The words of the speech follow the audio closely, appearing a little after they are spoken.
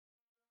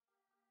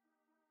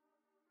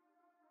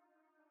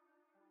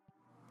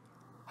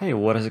Hey,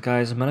 what is it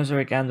guys, my name is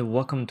Eric and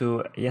welcome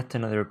to yet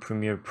another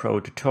Premiere Pro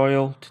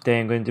tutorial.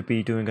 Today I'm going to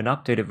be doing an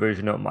updated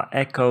version of my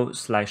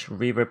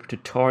Echo/Reverb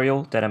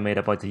tutorial that I made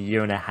about a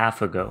year and a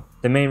half ago.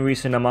 The main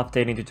reason I'm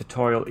updating the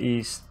tutorial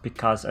is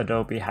because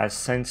Adobe has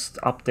since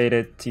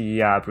updated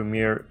the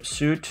Premiere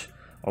suite,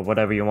 or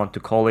whatever you want to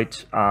call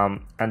it,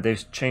 and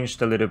they've changed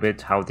a little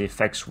bit how the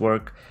effects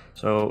work,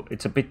 so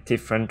it's a bit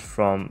different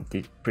from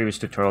the previous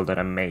tutorial that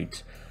I made.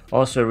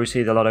 Also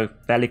received a lot of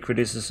valid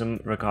criticism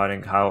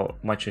regarding how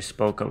much I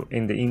spoke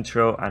in the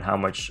intro and how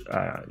much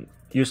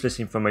useless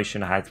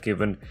information I had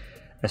given,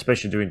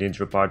 especially during the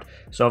intro part.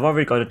 So I've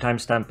already got a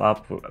timestamp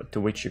up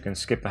to which you can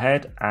skip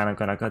ahead, and I'm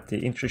gonna cut the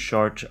intro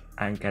short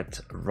and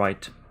get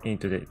right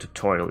into the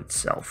tutorial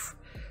itself.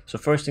 So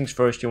first things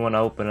first, you want to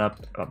open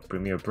up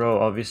Premiere Pro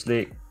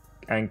obviously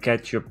and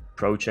get your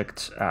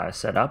project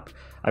set up.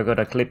 I've got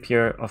a clip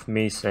here of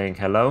me saying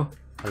hello.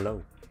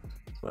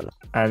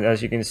 And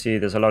as you can see,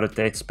 there's a lot of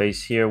dead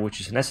space here,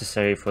 which is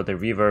necessary for the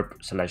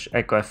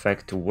reverb/echo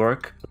effect to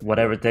work.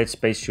 Whatever dead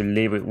space you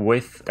leave it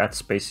with, that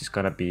space is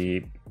gonna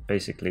be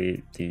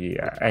basically the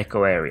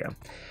echo area.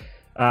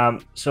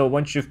 So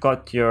once you've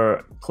got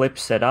your clip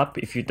set up,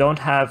 if you don't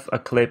have a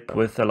clip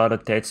with a lot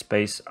of dead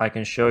space, I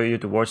can show you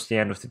towards the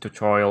end of the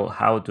tutorial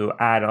how to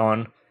add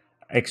on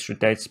extra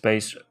dead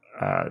space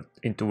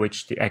into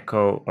which the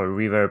echo or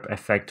reverb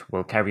effect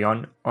will carry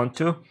on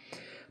onto.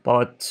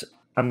 But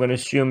I'm going to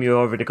assume you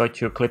already got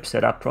your clip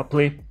set up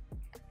properly.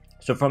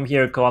 So from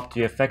here, go up to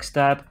the effects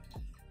tab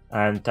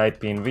and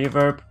type in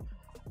reverb.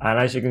 And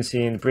as you can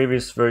see in the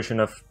previous version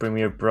of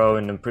Premiere Pro,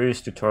 in the previous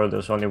tutorial,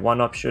 there's only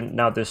one option.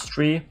 Now there's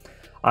three.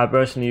 I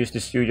personally use the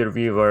studio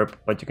reverb,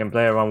 but you can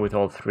play around with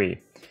all three.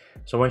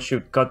 So once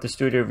you've got the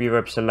studio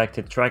reverb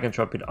selected, drag and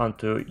drop it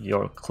onto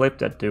your clip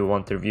that you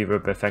want the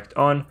reverb effect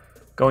on.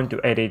 Go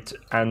into edit,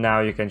 and now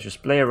you can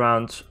just play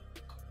around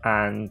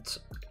and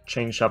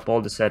change up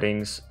all the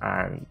settings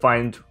and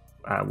find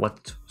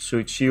what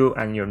suits you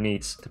and your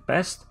needs the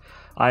best.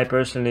 I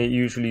personally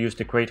usually use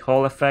the Great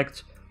Hall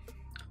effect,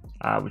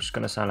 which is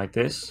gonna sound like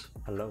this.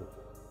 Hello.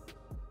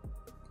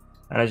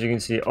 And as you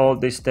can see, all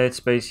this dead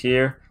space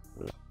here,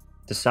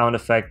 the sound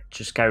effect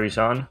just carries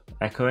on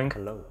echoing.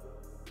 Hello.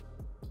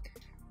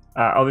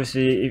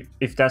 Obviously,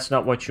 if that's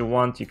not what you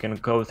want, you can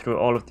go through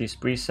all of these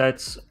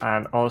presets,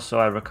 and also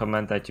I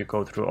recommend that you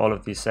go through all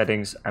of these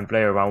settings and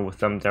play around with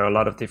them. There are a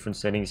lot of different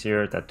settings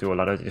here that do a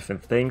lot of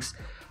different things.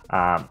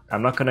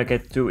 I'm not gonna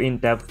get too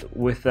in-depth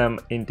with them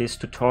in this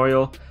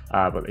tutorial,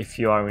 but if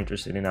you are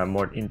interested in a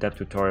more in-depth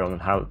tutorial on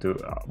how to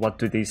what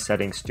do these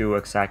settings do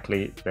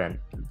exactly, then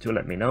do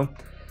let me know.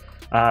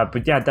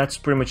 But yeah, that's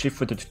pretty much it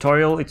for the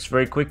tutorial. It's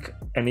very quick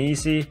and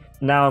easy.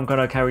 Now I'm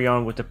gonna carry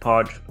on with the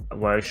part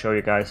where I show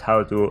you guys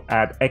how to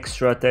add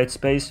extra dead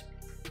space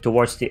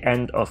towards the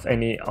end of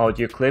any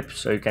audio clip,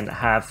 so you can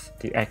have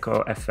the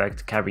echo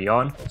effect carry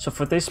on. So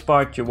for this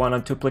part, you want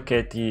to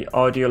duplicate the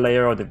audio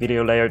layer or the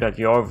video layer that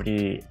you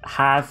already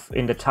have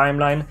in the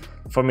timeline.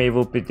 For me, it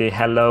will be the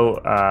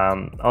hello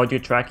audio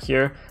track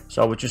here.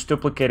 So I would just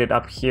duplicate it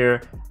up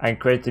here and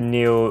create a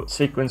new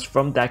sequence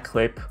from that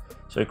clip.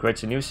 So it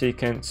creates a new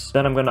sequence.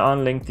 Then I'm going to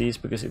unlink these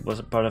because it was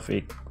a part of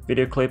a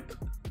video clip.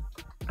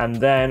 And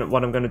then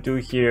what I'm going to do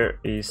here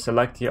is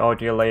select the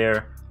audio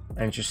layer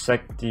and just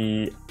set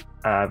the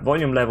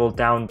volume level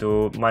down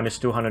to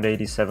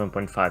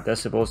 -287.5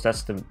 decibels.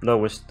 That's the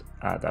lowest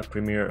that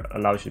Premiere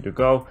allows you to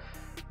go.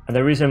 And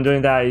the reason I'm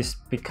doing that is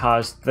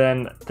because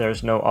then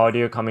there's no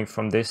audio coming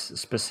from this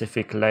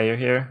specific layer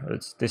here.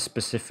 It's this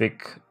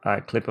specific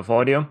clip of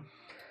audio.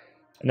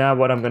 Now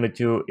what I'm going to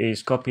do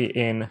is copy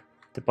in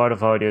the part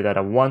of audio that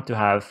I want to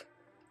have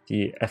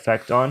the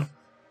effect on.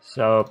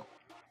 So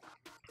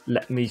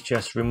let me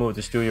just remove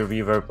the studio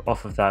reverb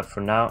off of that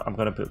for now. I'm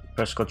going to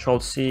press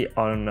Ctrl+C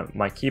on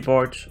my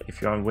keyboard if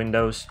you're on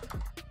Windows.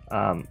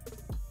 I'm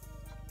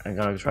going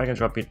to drag and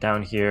drop it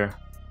down here.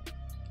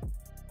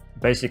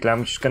 Basically,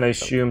 I'm just going to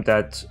assume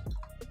that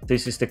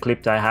this is the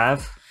clip that I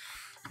have.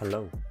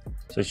 Hello.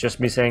 So it's just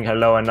me saying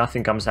hello and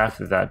nothing comes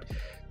after that.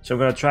 So I'm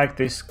going to drag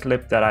this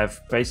clip that I've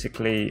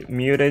basically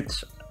muted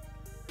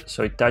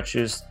so it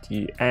touches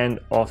the end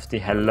of the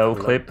hello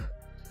clip.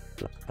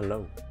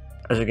 Hello.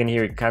 As you can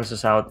hear, it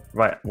cancels out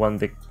right when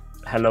the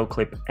hello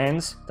clip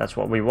ends. That's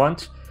what we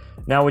want.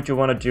 Now what you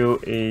want to do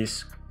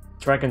is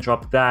drag and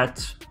drop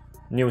that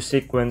new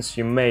sequence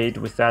you made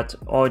with that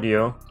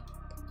audio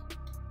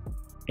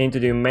into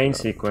the main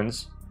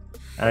sequence.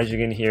 And as you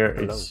can hear,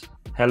 it's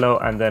hello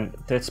and then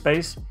dead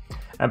space.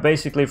 And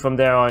basically from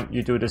there on,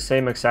 you do the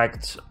same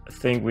exact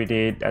thing we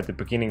did at the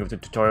beginning of the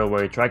tutorial,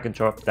 where you drag and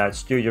drop that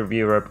studio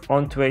reverb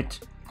onto it,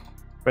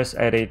 press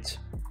edit,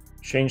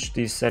 change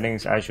these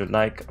settings as you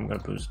like. I'm going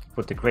to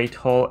put the Great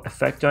Hall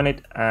effect on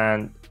it,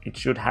 and it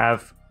should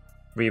have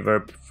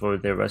reverb for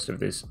the rest of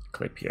this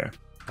clip here.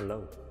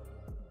 Hello.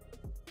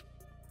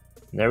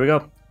 There we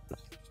go.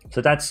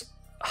 So that's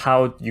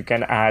how you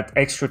can add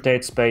extra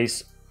dead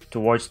space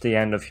towards the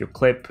end of your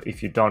clip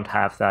if you don't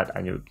have that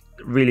and you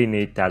really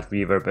need that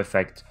reverb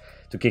effect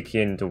to kick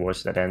in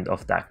towards that end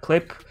of that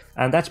clip.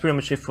 And that's pretty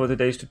much it for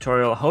today's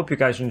tutorial. I hope you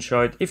guys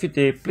enjoyed. If you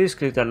did, please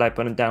click that like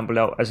button down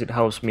below as it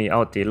helps me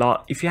out a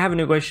lot. If you have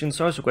any questions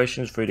or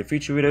suggestions for the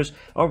future videos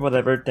or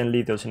whatever, then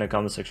leave those in the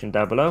comment section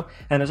down below.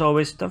 And as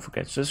always, don't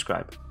forget to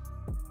subscribe.